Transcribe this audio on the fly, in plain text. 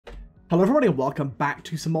Hello everybody and welcome back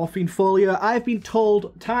to some more Fiend Folio. I've been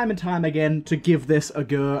told time and time again to give this a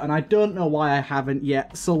go and I don't know why I haven't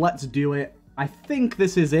yet, so let's do it. I think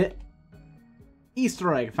this is it.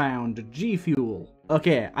 Easter egg found, G Fuel.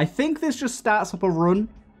 Okay, I think this just starts up a run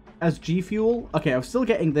as G Fuel. Okay, I'm still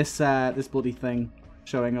getting this this bloody thing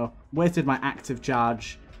showing up. Wasted my active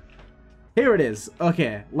charge. Here it is.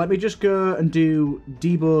 Okay, let me just go and do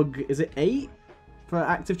debug, is it 8? For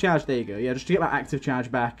active charge, there you go. Yeah, just to get my active charge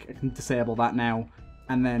back, I can disable that now.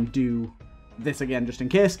 And then do this again, just in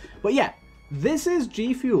case. But yeah, this is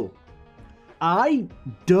G Fuel. I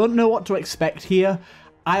don't know what to expect here.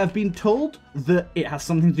 I have been told that it has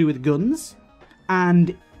something to do with guns.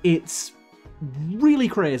 And it's really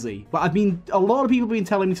crazy. But a lot of people have been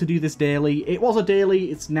telling me to do this daily. It was a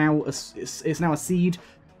daily, it's now a seed.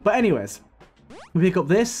 But anyways, we pick up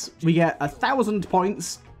this, we get 1,000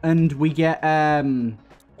 points. And we get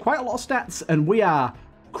quite a lot of stats, and we are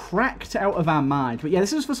cracked out of our mind. But yeah,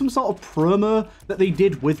 this is for some sort of promo that they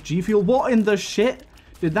did with G Fuel. What in the shit?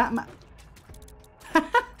 Did that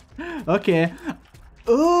Okay.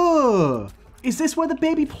 Oh! Is this where the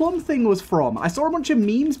Baby Plum thing was from? I saw a bunch of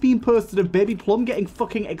memes being posted of Baby Plum getting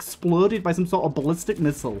fucking exploded by some sort of ballistic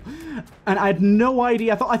missile. And I had no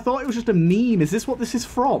idea. I thought it was just a meme. Is this what this is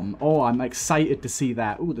from? Oh, I'm excited to see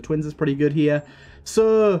that. Ooh, the twins is pretty good here.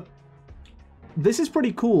 So, this is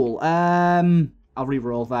pretty cool. I'll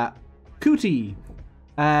re-roll that. Cootie.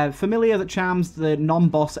 Familiar that charms the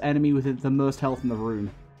non-boss enemy with the most health in the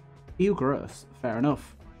room. Ew, gross. Fair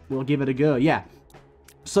enough. We'll give it a go. Yeah.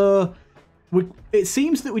 So, it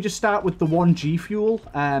seems that we just start with the 1 G Fuel.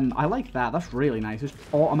 I like that. That's really nice. It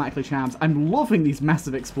just automatically charms. I'm loving these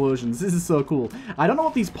massive explosions. This is so cool. I don't know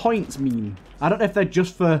what these points mean. I don't know if they're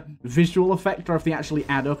just for visual effect or if they actually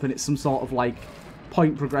add up and it's some sort of, like,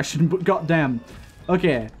 point progression, but goddamn.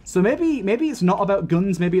 Okay, so maybe it's not about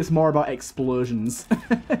guns, maybe it's more about explosions.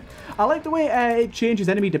 I like the way it changes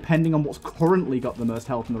enemy depending on what's currently got the most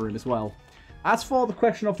health in the room as well. As for the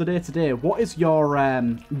question of the day today, what is your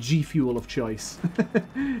G Fuel of choice?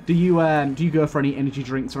 do you go for any energy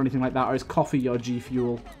drinks or anything like that, or is coffee your G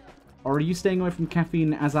Fuel? Or are you staying away from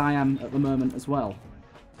caffeine as I am at the moment as well?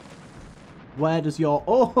 Where does your...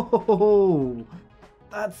 Oh,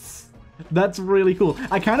 that's really cool.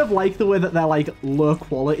 I kind of like the way that they're, like, low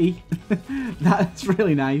quality. That's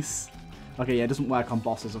really nice. Okay, yeah, it doesn't work on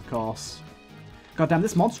bosses, of course. God damn,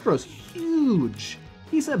 this monster is huge.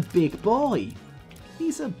 He's a big boy.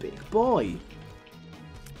 He's a big boy.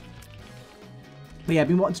 But yeah, I've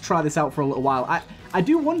been wanting to try this out for a little while. I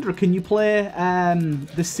do wonder, can you play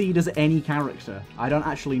the seed as any character? I don't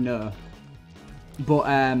actually know. But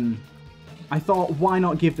I thought, why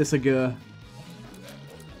not give this a go?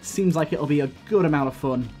 Seems like it'll be a good amount of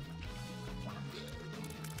fun.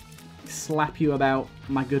 Slap you about,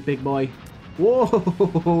 my good big boy.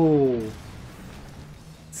 Whoa!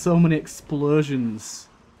 So many explosions.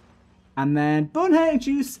 And then bone heart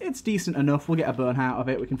juice, it's decent enough. We'll get a bone heart of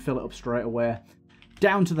it. We can fill it up straight away.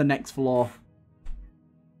 Down to the next floor.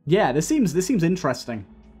 Yeah, this seems interesting.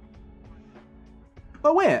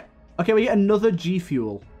 Oh wait. Okay, we get another G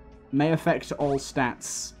Fuel. May affect all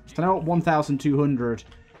stats. So now at 1,200.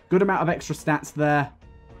 Good amount of extra stats there.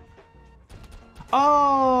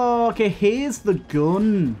 Oh, okay, here's the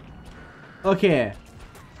gun. Okay.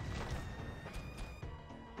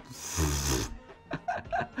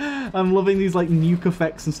 I'm loving these, like, nuke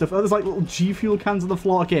effects and stuff. Oh, there's, like, little G Fuel cans on the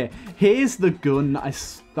floor. Okay, here's the gun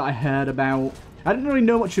that I heard about. I didn't really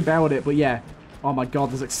know much about it, but yeah. Oh my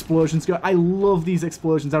god, there's explosions going. I love these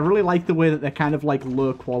explosions. I really like the way that they're kind of, like,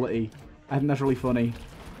 low quality. I think that's really funny.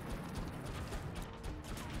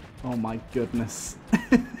 Oh my goodness.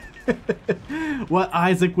 We're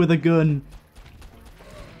Isaac with a gun.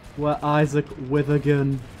 We're Isaac with a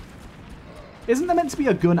gun. Isn't there meant to be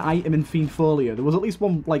a gun item in Fiend Folio? There was at least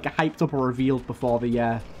one, like, hyped up or revealed before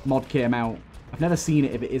the mod came out. I've never seen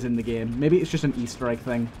it if it is in the game. Maybe it's just an Easter egg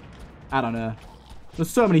thing. I don't know.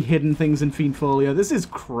 There's so many hidden things in Fiend Folio. This is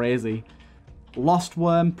crazy. Lost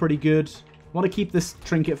Worm, pretty good. I want to keep this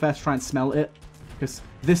trinket first, try and smelt it. Because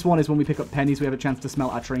this one is when we pick up pennies, we have a chance to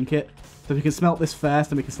smelt our trinket. So if we can smelt this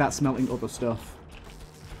first, then we can start smelting other stuff.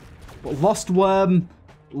 But Lost Worm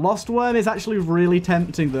is actually really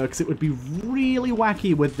tempting, though, because it would be really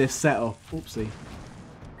wacky with this setup. Oopsie.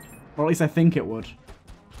 Or at least I think it would.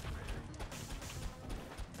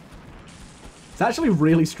 It's actually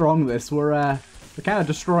really strong, this. We're kind of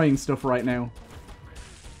destroying stuff right now.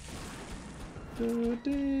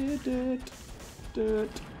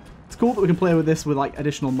 It's cool that we can play with this with, like,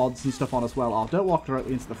 additional mods and stuff on as well. Oh, don't walk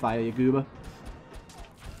directly into the fire, you goober.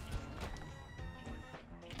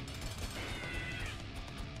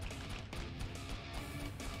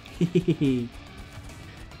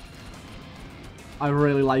 I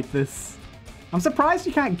really like this. I'm surprised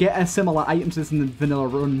you can't get a similar item to this in the vanilla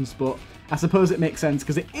runs, but I suppose it makes sense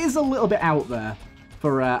because it is a little bit out there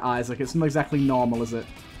for Isaac. It's not exactly normal, is it?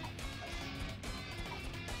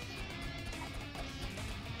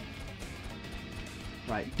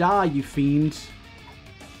 Right, die, you fiend.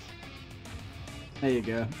 There you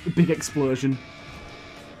go. Big explosion.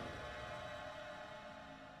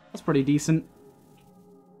 That's pretty decent.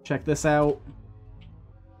 Check this out.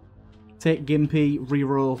 Take Gimpy,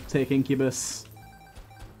 reroll, take Incubus.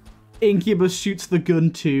 Incubus shoots the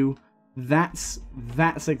gun too. That's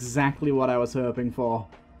exactly what I was hoping for.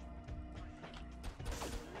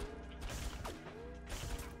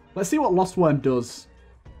 Let's see what Lost Worm does.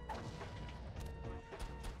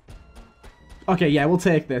 Okay, yeah, we'll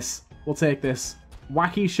take this. We'll take this.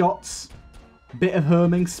 Wacky shots. Bit of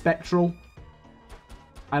homing, spectral.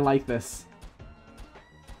 I like this.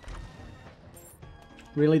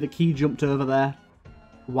 Really, the key jumped over there?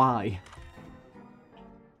 Why?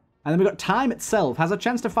 And then we've got time itself. Has a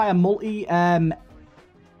chance to fire multi, I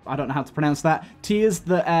don't know how to pronounce that. Tiers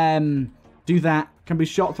that, do that. Can be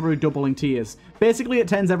shot through doubling tiers. Basically, it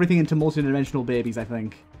turns everything into multi-dimensional babies, I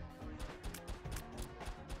think.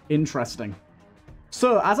 Interesting.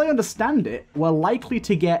 So, as I understand it, we're likely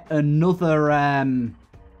to get another,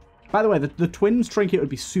 by the way, the twins trinket would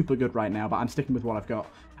be super good right now, but I'm sticking with what I've got.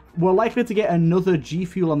 We're likely to get another G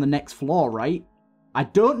Fuel on the next floor, right? I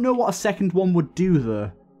don't know what a second one would do,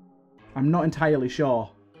 though. I'm not entirely sure.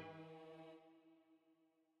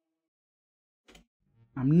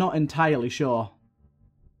 I'm not entirely sure.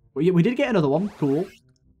 We did get another one. Cool.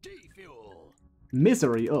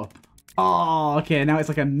 Misery up. Oh, okay. Now it's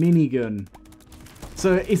like a minigun.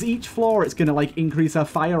 So is each floor it's going to like increase our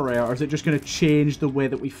fire rate, or is it just going to change the way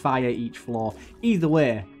that we fire each floor? Either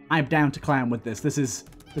way, I'm down to clown with this. This is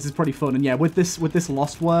pretty fun. And yeah, with this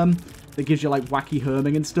Lost Worm that gives you like wacky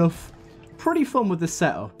homing and stuff, pretty fun with this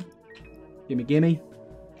setup. Gimme, gimme.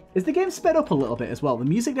 Is the game sped up a little bit as well? The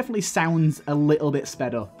music definitely sounds a little bit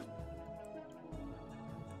sped up.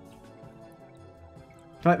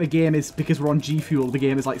 I feel like the game is, because we're on G Fuel, the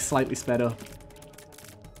game is like slightly sped up.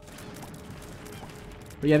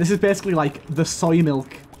 But yeah, this is basically like the soy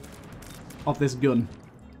milk of this gun.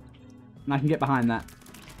 And I can get behind that.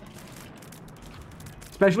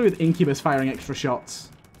 Especially with Incubus firing extra shots.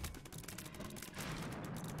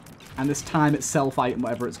 And this time itself item,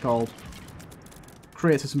 whatever it's called.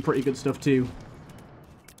 Creates some pretty good stuff too.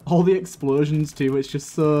 All the explosions too, it's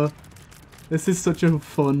just so... This is such a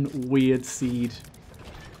fun, weird seed.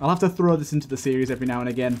 I'll have to throw this into the series every now and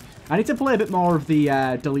again. I need to play a bit more of the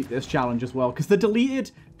Delete This challenge as well, because the Deleted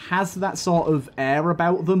has that sort of air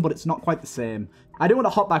about them, but it's not quite the same. I do want to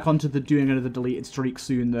hop back onto the doing another Deleted streak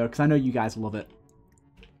soon, though, because I know you guys love it.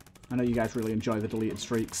 I know you guys really enjoy the Deleted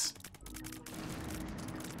streaks.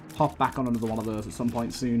 Hop back on another one of those at some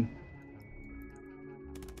point soon.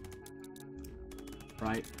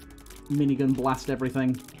 Right. Minigun blast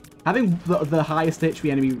everything. Having the highest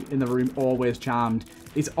HP enemy in the room always charmed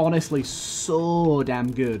is honestly so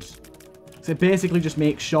damn good. So it basically just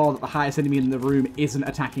makes sure that the highest enemy in the room isn't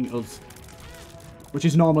attacking us. Which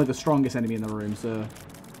is normally the strongest enemy in the room, so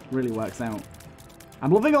really works out.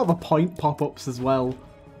 I'm loving all the point pop-ups as well.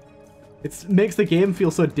 It makes the game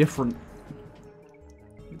feel so different.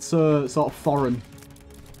 It's so sort of foreign.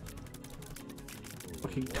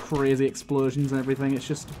 Fucking crazy explosions and everything. It's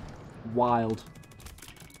just wild.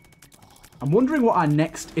 I'm wondering what our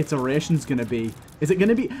next iteration's going to be. Is it going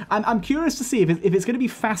to be... I'm curious to see if it's going to be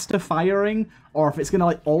faster firing, or if it's going to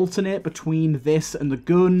like alternate between this and the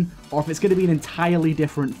gun, or if it's going to be an entirely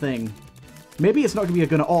different thing. Maybe it's not going to be a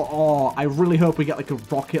gun... Or I really hope we get like a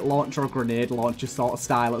rocket launcher or grenade launcher sort of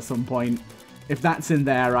style at some point. If that's in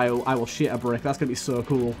there, I will shit a brick. That's going to be so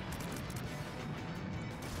cool.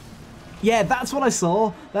 Yeah, that's what I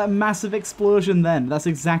saw. That massive explosion then. That's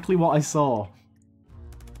exactly what I saw.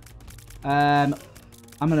 I'm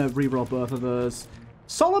going to reroll both of those.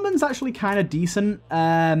 Solomon's actually kind of decent.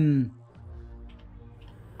 I'm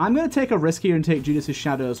going to take a risk here and take Judas's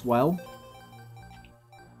Shadow as well.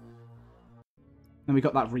 And we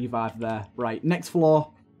got that revive there. Right, next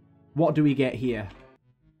floor. What do we get here?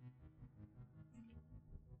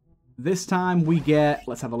 This time we get...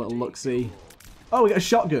 Let's have a little look-see. Oh, we got a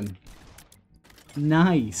shotgun.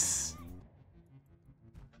 Nice.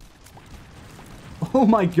 Oh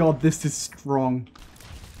my god, this is strong.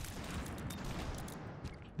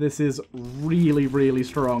 This is really, really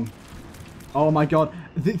strong. Oh my god.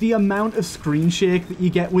 The amount of screen shake that you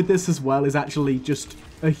get with this as well is actually just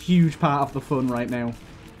a huge part of the fun right now.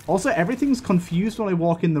 Also, everything's confused when I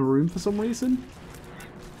walk in the room for some reason.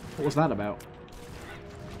 What was that about?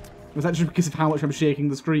 Was that just because of how much I'm shaking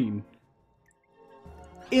the screen?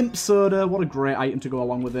 Imp Soda, what a great item to go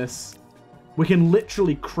along with this. We can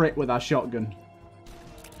literally crit with our shotgun.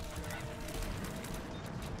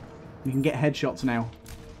 We can get headshots now.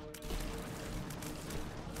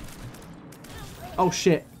 Oh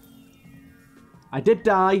shit. I did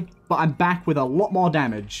die, but I'm back with a lot more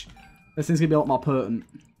damage. This thing's gonna be a lot more potent.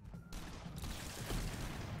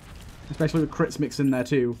 Especially with crits mixed in there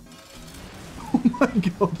too. Oh my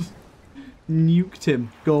god. Nuked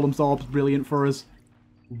him. Golem's Orb's brilliant for us.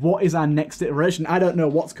 What is our next iteration? I don't know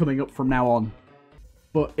what's coming up from now on.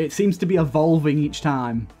 But it seems to be evolving each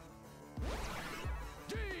time.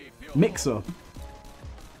 Mix up.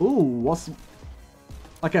 Ooh, what's...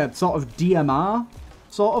 like a sort of DMR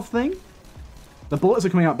sort of thing? The bullets are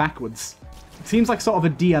coming out backwards. It seems like sort of a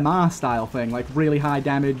DMR style thing. Like really high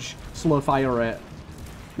damage, slow fire rate.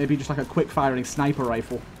 Maybe just like a quick firing sniper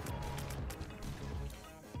rifle.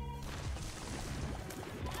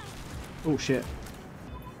 Oh shit.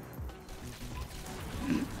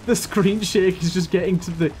 The screen shake is just getting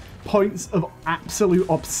to the points of absolute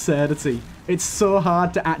absurdity. It's so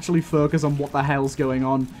hard to actually focus on what the hell's going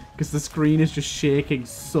on because the screen is just shaking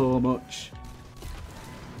so much.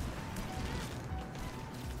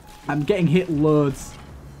 I'm getting hit loads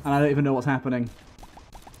and I don't even know what's happening.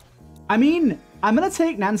 I mean, I'm going to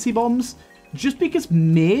take Nancy bombs just because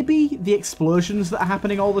maybe the explosions that are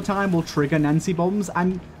happening all the time will trigger Nancy bombs.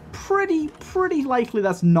 I'm pretty likely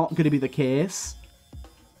that's not going to be the case.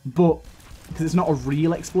 But, because it's not a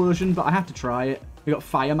real explosion, but I have to try it. We got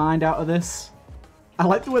Fire Mind out of this. I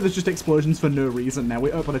like the way there's just explosions for no reason now.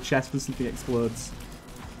 We open a chest and something explodes.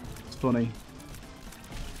 It's funny.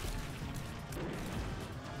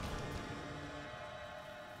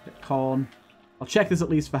 Get corn. I'll check this at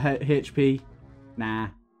least for HP. Nah. I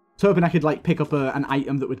was hoping I could like pick up an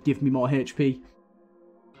item that would give me more HP.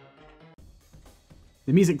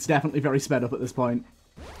 The music's definitely very sped up at this point.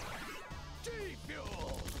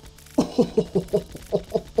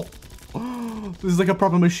 This is like a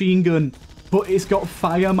proper machine gun, but it's got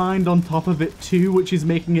Fire Mind on top of it too, which is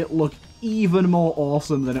making it look even more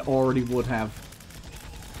awesome than it already would have.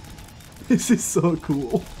 This is so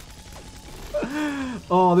cool.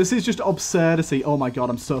 Oh, this is just absurdity. Oh my god,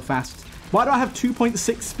 I'm so fast. Why do I have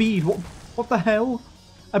 2.6 speed? What the hell?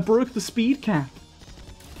 I broke the speed cap.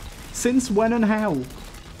 Since when and how?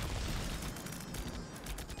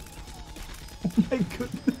 Oh my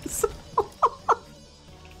goodness.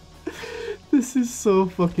 This is so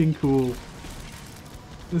fucking cool.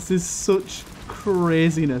 This is such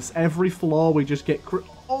craziness. Every floor we just get...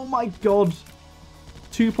 oh my god.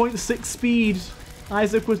 2.6 speed.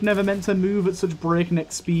 Isaac was never meant to move at such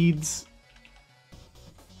breakneck speeds.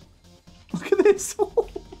 Look at this.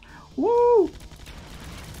 Woo!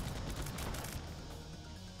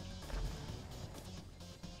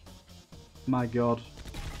 My god.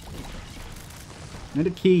 Need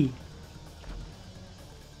a key.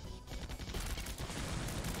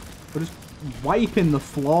 We're just wiping the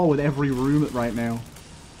floor with every room right now.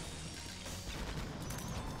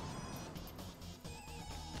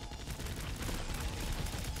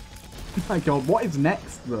 Oh my god, what is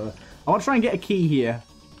next though? I want to try and get a key here.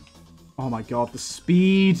 Oh my god, the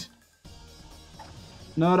speed.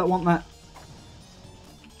 No, I don't want that.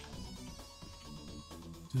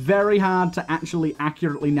 It's very hard to actually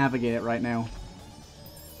accurately navigate right now.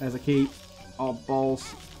 There's a key. Oh,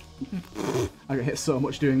 balls. I got hit so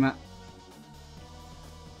much doing that.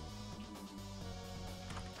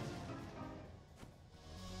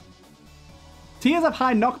 Tears have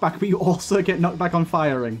high knockback, but you also get knockback on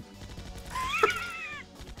firing.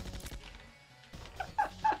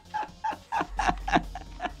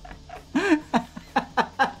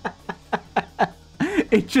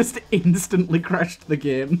 It just instantly crashed the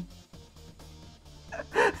game.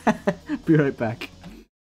 Be right back.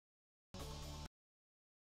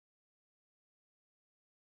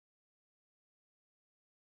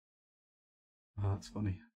 Oh, that's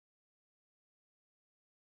funny.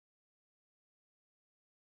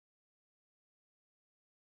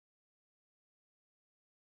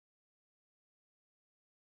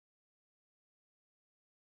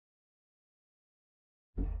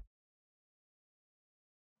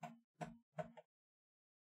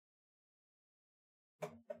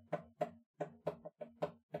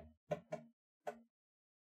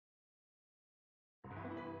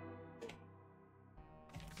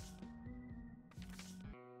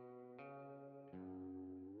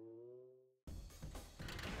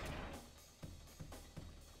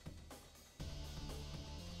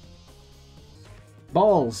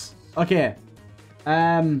 Balls. Okay.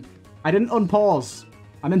 I didn't unpause.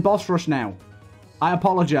 I'm in boss rush now. I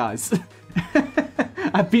apologize.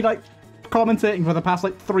 I've been like commentating for the past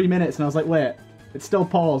like 3 minutes and I was like, wait, it's still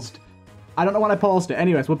paused. I don't know when I paused it.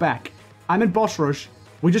 Anyways, we're back. I'm in boss rush.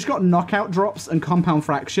 We just got knockout drops and compound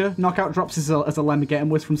fracture. Knockout drops is a Lemmigeddon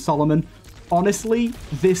whiz from Solomon. Honestly,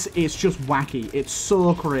 this is just wacky. It's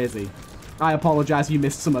so crazy. I apologize if you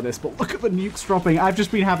missed some of this, but look at the nukes dropping. I've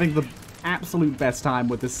just been having the absolute best time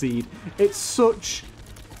with the seed. It's such...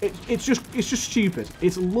 It's just stupid.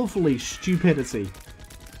 It's lovely stupidity.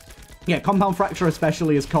 Yeah, compound fracture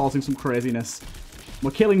especially is causing some craziness.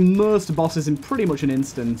 We're killing most bosses in pretty much an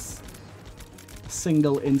instance.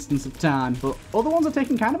 Single instance of time, but other ones are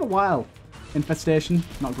taking kind of a while. Infestation,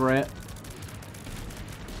 not great.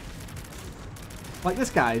 Like this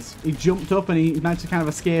guy's, he jumped up and he managed to kind of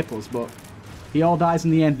escape us, but he all dies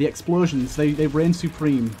in the end. The explosions, they reign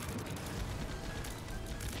supreme.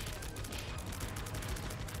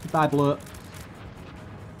 Goodbye, bloat.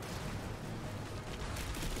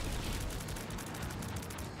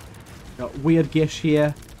 Got weird Gish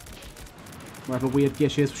here. Wherever weird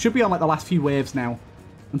Gish is. Should be on like the last few waves now.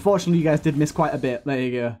 Unfortunately, you guys did miss quite a bit. There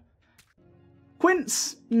you go.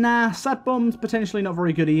 Quints, nah. Sad Bomb's potentially not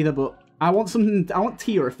very good either, but I want something. I want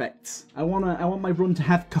tier effects. I want my run to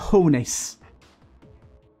have cojones.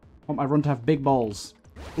 I want my run to have big balls.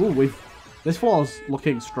 Ooh, this floor's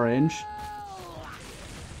looking strange.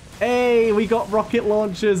 Hey, we got rocket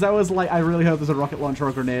launchers. I was like, I really hope there's a rocket launcher or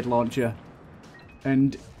a grenade launcher.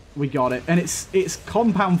 And we got it. And it's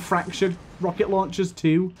compound fracture rocket launchers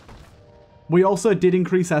too. We also did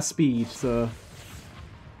increase our speed, so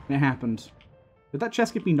it happened. Did that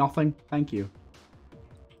chest give me nothing? Thank you.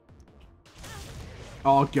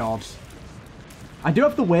 Oh god. I do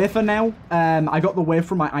have the wafer now. I got the wafer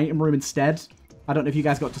from my item room instead. I don't know if you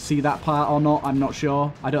guys got to see that part or not. I'm not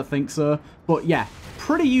sure. I don't think so. But yeah,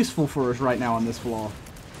 pretty useful for us right now on this floor.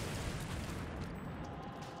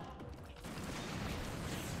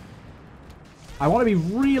 I want to be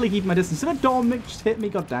really keeping my distance. Did a Dawn just hit me?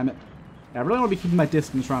 God damn it. Yeah, I really want to be keeping my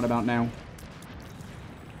distance round about now.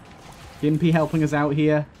 Gimpy helping us out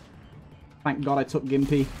here. Thank God I took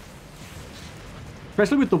Gimpy.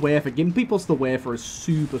 Especially with the wafer. Gimpy plus the wafer is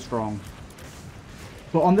super strong.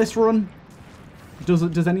 But on this run,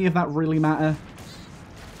 does any of that really matter?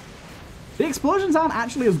 The explosions aren't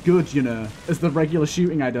actually as good, you know, as the regular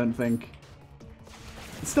shooting, I don't think.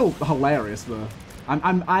 It's still hilarious, though.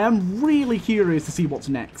 I am really curious to see what's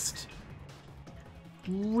next.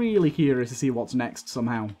 Really curious to see what's next,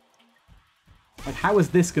 somehow. Like, how is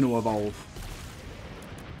this going to evolve?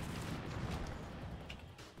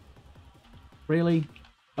 Really?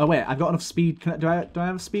 Oh, wait, I've got enough speed. Do I have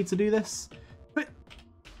enough speed to do this?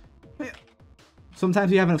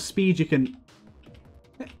 Sometimes you have enough speed, you can...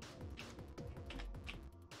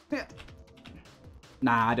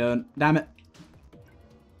 Nah, I don't. Damn it.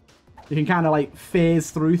 You can kind of, like,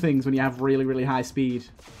 phase through things when you have really, really high speed.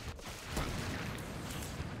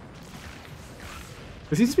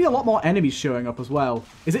 There seems to be a lot more enemies showing up as well.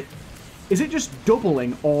 Is it just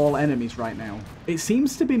doubling all enemies right now? It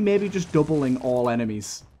seems to be maybe just doubling all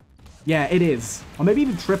enemies. Yeah, it is. Or maybe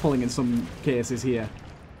even tripling in some cases here.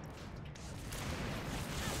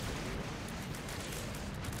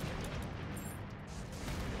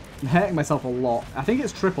 I'm hurting myself a lot. I think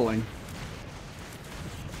it's tripling.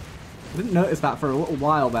 I didn't notice that for a little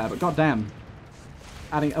while there, but goddamn.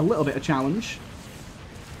 Adding a little bit of challenge.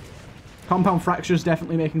 Compound fracture is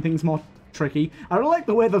definitely making things more tricky. I don't like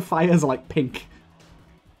the way the fires are like pink.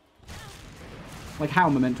 Like, how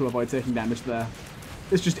am I meant to avoid taking damage there?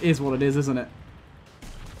 This just is what it is, isn't it?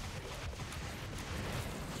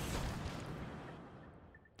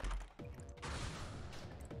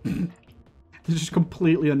 There's just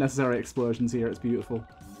completely unnecessary explosions here. It's beautiful.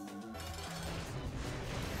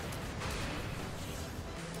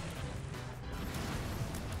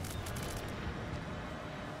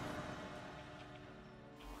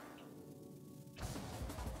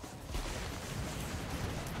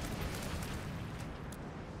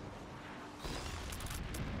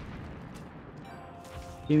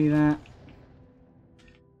 Give me that.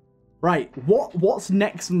 Right, what's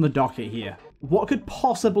next on the docket here? What could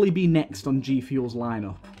possibly be next on G Fuel's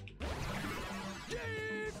lineup?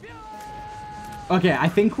 Okay, I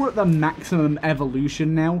think we're at the maximum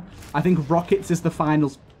evolution now. I think Rockets is the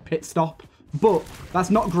final pit stop, but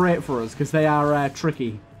that's not great for us because they are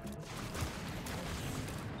tricky.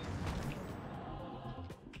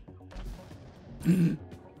 I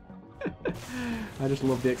just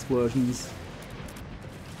love the explosions.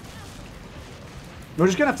 We're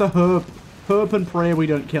just going to have to hope and pray we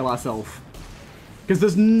don't kill ourselves. Because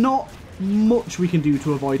there's not much we can do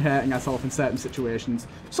to avoid hurting ourselves in certain situations.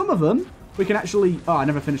 Some of them, we can actually... Oh, I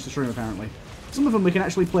never finished the stream, apparently. Some of them we can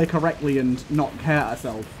actually play correctly and not hurt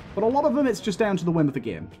ourselves. But a lot of them, it's just down to the whim of the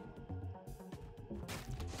game.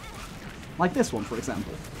 Like this one, for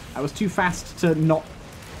example. I was too fast to not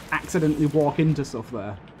accidentally walk into stuff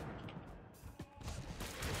there.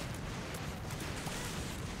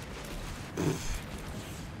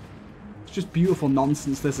 It's just beautiful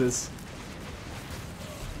nonsense, this is.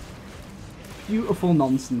 Beautiful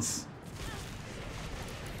nonsense.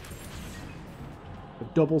 A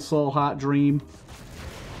double soul heart dream.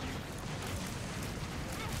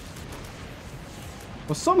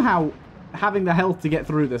 Well, somehow having the health to get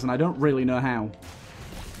through this, and I don't really know how.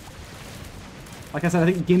 Like I said,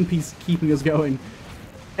 I think Gimpy's keeping us going.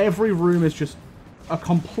 Every room is just a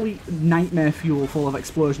complete nightmare fuel full of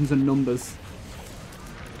explosions and numbers.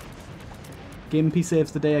 Gimpy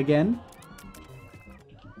saves the day again.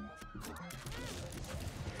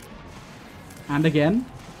 And again.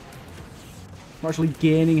 We're actually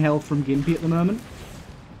gaining health from Gimpy at the moment.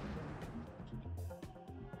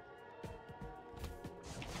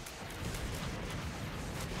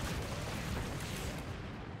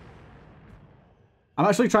 I'm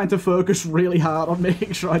actually trying to focus really hard on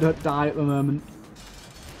making sure I don't die at the moment.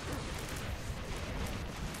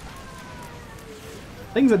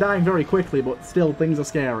 Things are dying very quickly, but still, things are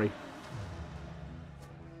scary.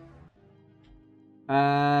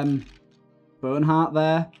 Bernhardt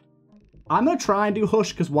there. I'm going to try and do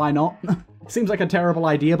Hush, because why not? Seems like a terrible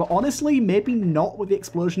idea, but honestly, maybe not with the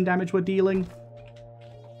explosion damage we're dealing.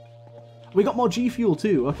 We got more G Fuel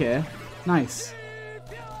too, okay. Nice.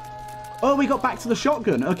 Oh, we got back to the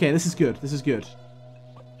shotgun. Okay, this is good. This is good.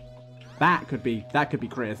 That could be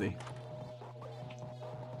crazy.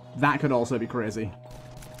 That could also be crazy.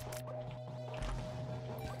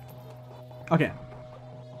 Okay.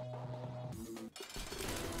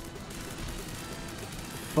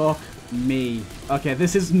 Fuck me. Okay,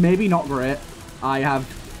 this is maybe not great. I have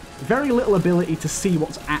very little ability to see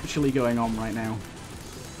what's actually going on right now.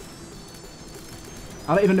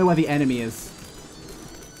 I don't even know where the enemy is.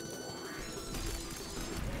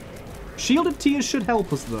 Shielded Tears should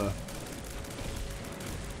help us, though.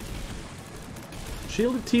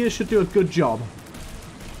 Shielded Tears should do a good job.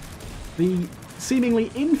 The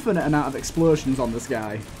seemingly infinite amount of explosions on this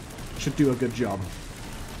guy should do a good job.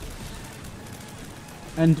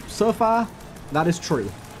 And so far, that is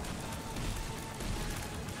true.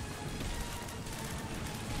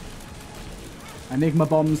 Enigma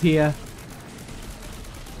bombs here.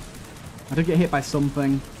 I did get hit by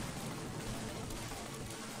something.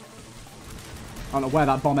 I don't know where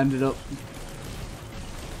that bomb ended up.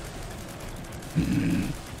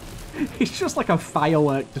 It's just like a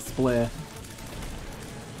firework display.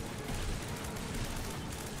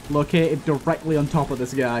 Located directly on top of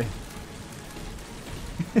this guy.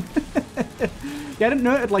 Yeah, I didn't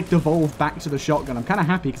know it had like devolved back to the shotgun. I'm kind of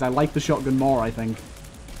happy because I like the shotgun more, I think.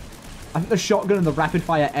 I think the shotgun and the rapid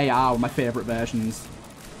fire AR are my favourite versions.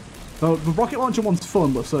 Though the rocket launcher one's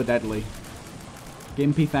fun, but so deadly.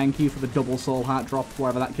 Gimpy, thank you for the double soul heart drop,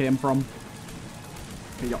 wherever that came from.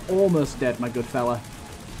 Okay, you're almost dead, my good fella.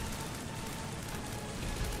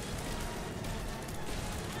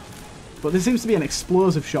 But this seems to be an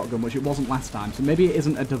explosive shotgun, which it wasn't last time, so maybe it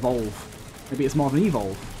isn't a devolve. Maybe it's more of an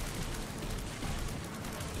evolve.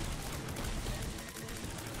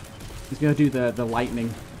 He's going to do the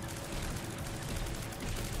lightning.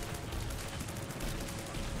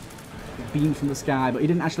 The beam from the sky, but he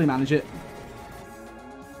didn't actually manage it.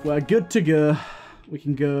 We're good to go. We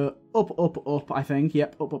can go up, up, up, I think.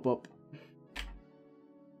 Yep, up, up, up.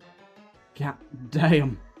 God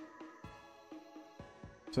damn.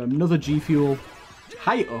 So another G Fuel.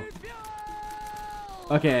 Height up.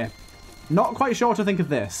 Okay. Not quite sure what to think of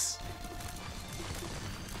this.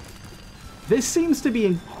 This seems to be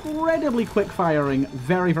incredibly quick firing,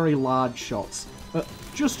 very, very large shots.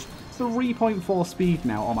 Just 3.4 speed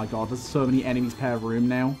now. Oh my god, there's so many enemies per room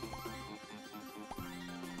now.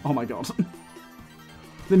 Oh my god.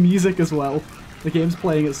 The music as well. The game's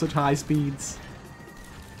playing at such high speeds.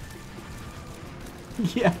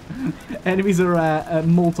 Yeah. Enemies are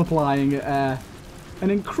multiplying at an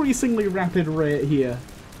increasingly rapid rate here.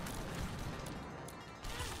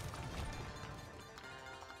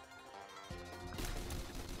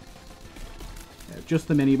 Yeah, just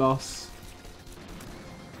the mini-boss.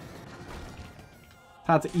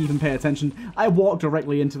 Had to even pay attention. I walked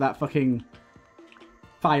directly into that fucking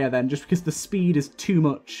fire then, just because the speed is too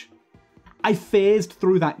much. I phased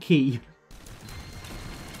through that key.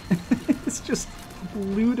 It's just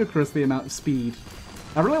ludicrous the amount of speed.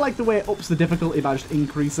 I really like the way it ups the difficulty by just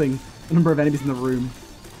increasing the number of enemies in the room.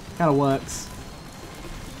 Kind of works.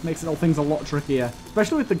 Makes all things a lot trickier.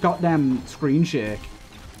 Especially with the goddamn screen shake.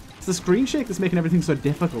 It's the screen shake that's making everything so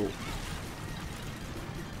difficult.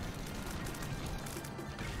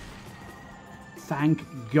 Thank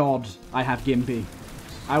God I have Gimpy.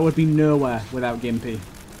 I would be nowhere without Gimpy.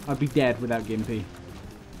 I'd be dead without Gimpy.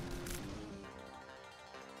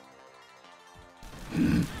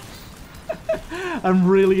 I'm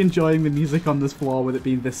really enjoying the music on this floor with it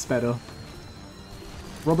being this sped up.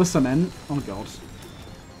 Rubber cement. Oh God.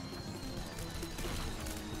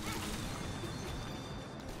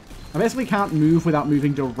 I basically can't move without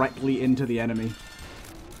moving directly into the enemy.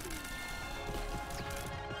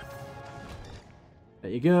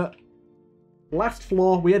 There you go. Last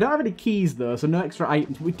floor. We don't have any keys though, so no extra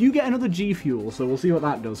items. We do get another G Fuel, so we'll see what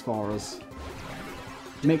that does for us.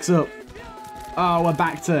 Mix up. Oh, we're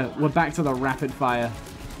back to the rapid fire.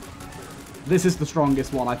 This is the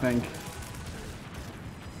strongest one, I think.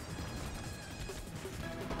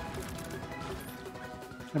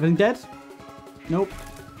 Everything dead? Nope.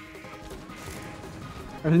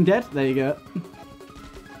 Everything dead? There you go.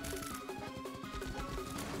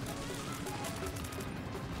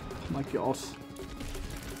 Oh my God. It's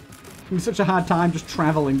gonna be such a hard time just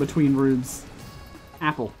traveling between rooms.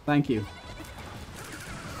 Apple, thank you.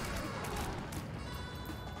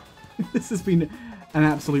 This has been an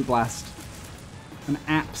absolute blast. An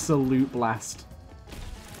absolute blast.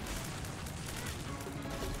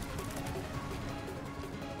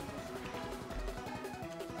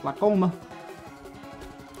 Glaucoma.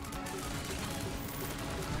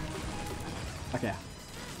 Okay.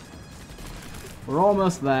 We're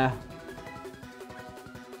almost there.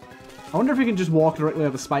 I wonder if we can just walk directly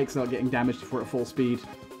over spikes without getting damaged if we're at full speed.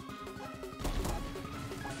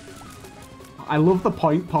 I love the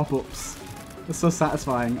point pop-ups. They're so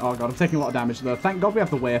satisfying. Oh God, I'm taking a lot of damage though. Thank God we have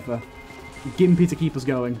the wafer. Gimpy to keep us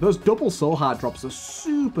going. Those double soul heart drops are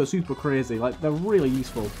super, super crazy. Like, they're really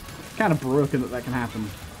useful. Kind of broken that can happen.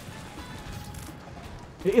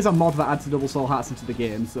 It is a mod that adds double soul hearts into the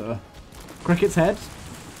game, so... Cricket's head.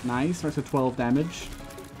 Nice. That's a 12 damage.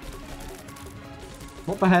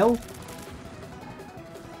 What the hell?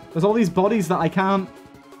 There's all these bodies that I can't...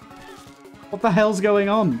 What the hell's going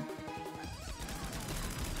on?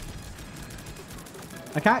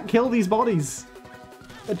 I can't kill these bodies.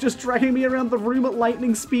 They're just dragging me around the room at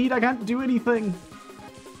lightning speed. I can't do anything.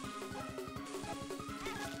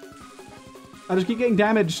 I just keep getting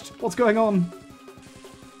damaged. What's going on?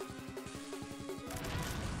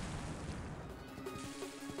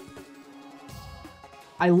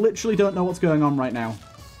 I literally don't know what's going on right now.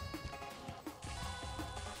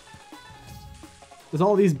 There's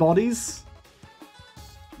all these bodies.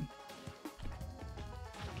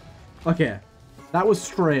 Okay. That was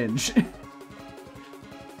strange. The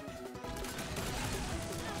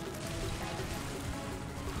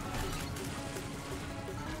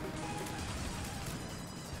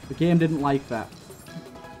game didn't like that.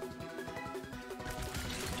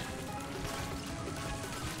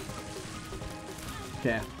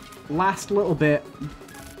 Okay. Last little bit.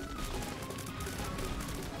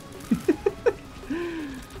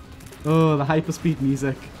 Oh, the hyperspeed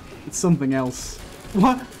music. It's something else.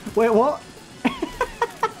 What? Wait, what?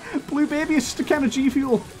 Blue Baby is just a can of G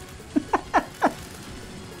Fuel.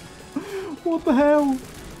 What the hell?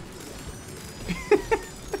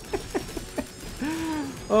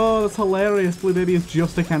 Oh, that's hilarious. Blue Baby is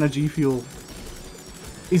just a can of G Fuel.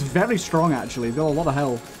 He's very strong, actually. He's got a lot of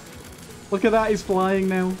health. Look at that. He's flying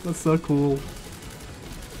now. That's so cool.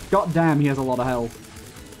 God damn, he has a lot of health.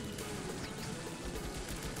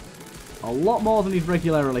 A lot more than he'd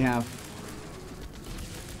regularly have.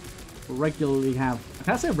 Regularly have. I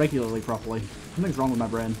can't say regularly properly. Something's wrong with my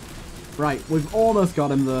brain. Right, we've almost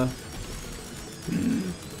got him there.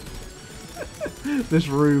 This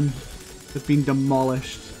room has been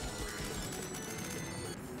demolished.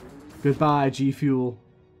 Goodbye, G Fuel.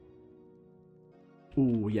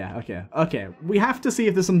 Ooh, yeah, okay. Okay, we have to see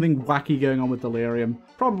if there's something wacky going on with Delirium.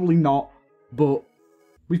 Probably not, but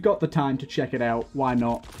we've got the time to check it out. Why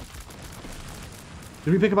not?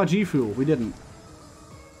 Did we pick up our G Fuel? We didn't.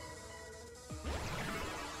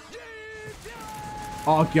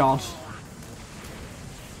 Oh, God.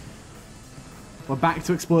 We're back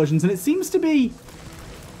to explosions, and it seems to be...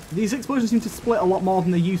 These explosions seem to split a lot more than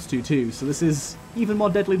they used to, too, so this is even more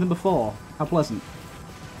deadly than before. How pleasant.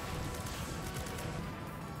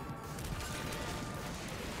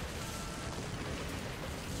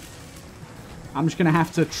 I'm just going to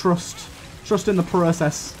have to trust in the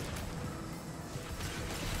process.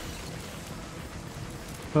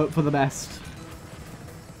 Hope for the best.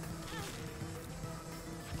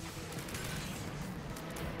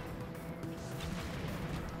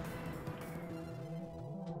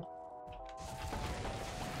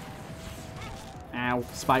 Ow,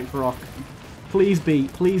 spiked rock. Please be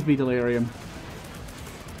delirium.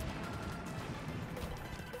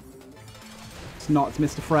 It's not, it's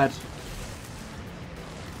Mr. Fred.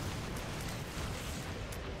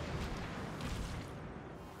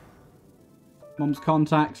 Mum's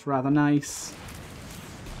contacts, rather nice.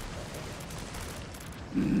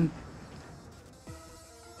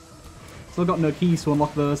 Still got no keys to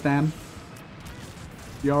unlock those, damn.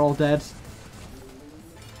 You're all dead.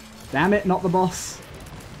 Damn it, not the boss.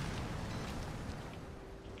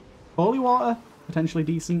 Holy water, potentially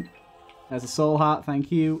decent. There's a soul heart, thank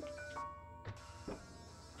you.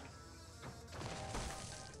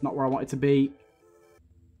 Not where I want it to be.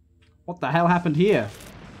 What the hell happened here?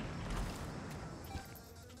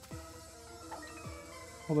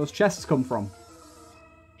 Where those chests come from?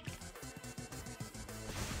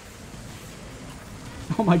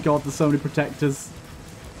 Oh my god, there's so many protectors.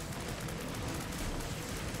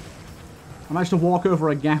 I managed to walk over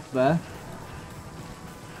a gap there.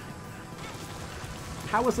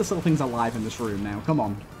 How is this little thing's alive in this room now? Come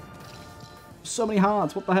on. So many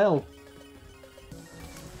hearts, what the hell?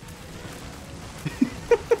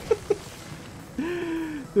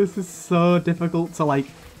 This is so difficult to, like,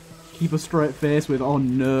 keep a straight face with. Oh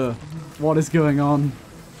no. What is going on?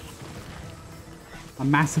 A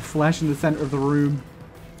mass of flesh in the center of the room.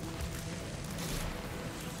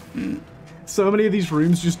 So many of these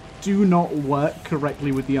rooms just do not work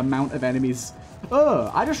correctly with the amount of enemies.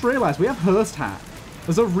 Oh, I just realized we have Hurst Hat.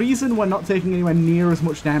 There's a reason we're not taking anywhere near as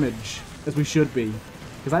much damage as we should be.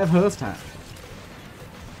 Because I have Hurst Hat.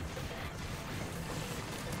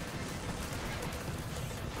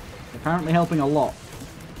 Apparently helping a lot.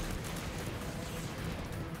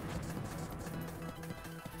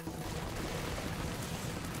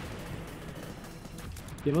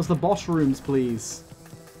 Give us the boss rooms, please.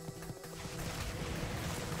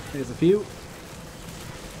 Here's a few.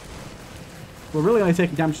 We're really only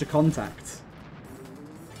taking damage to contact.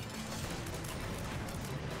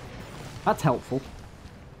 That's helpful.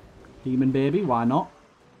 Demon baby, why not?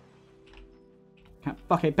 Can't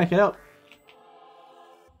fucking pick it up.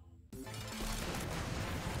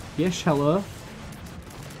 Yes, hello.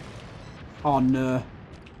 Oh no.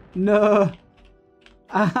 No!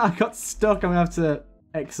 I got stuck. I'm gonna have to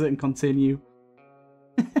exit and continue.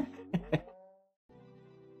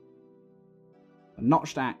 A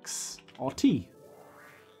notched axe. Or T.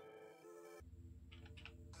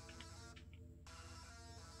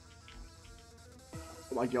 Oh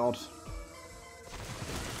my god.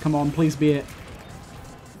 Come on, please be it.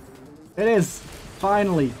 It is!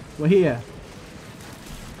 Finally! We're here.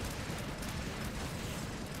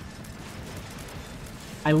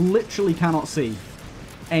 I literally cannot see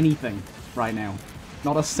anything right now.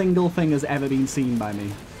 Not a single thing has ever been seen by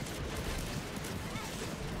me.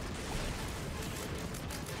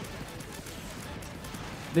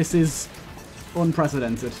 This is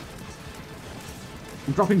unprecedented.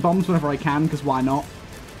 I'm dropping bombs whenever I can, because why not?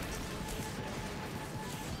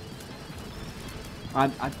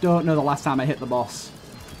 I don't know the last time I hit the boss.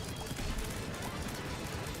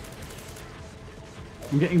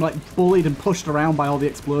 I'm getting, like, bullied and pushed around by all the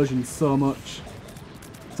explosions so much.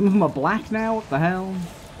 Some of them are black now? What the hell?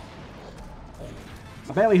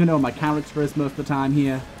 I barely even know what my character is most of the time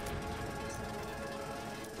here.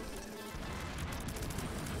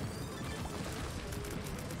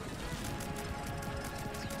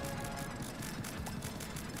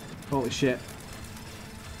 Holy shit.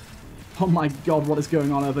 Oh my god, what is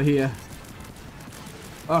going on over here?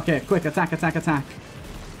 Okay, quick, attack, attack, attack.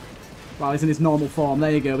 Well, he's in his normal form.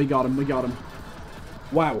 There you go, we got him, we got him.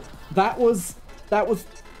 Wow, that was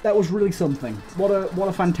really something. What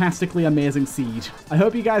a fantastically amazing siege. I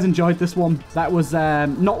hope you guys enjoyed this one. That was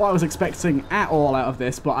not what I was expecting at all out of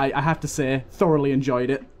this, but I have to say, thoroughly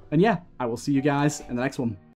enjoyed it. And yeah, I will see you guys in the next one.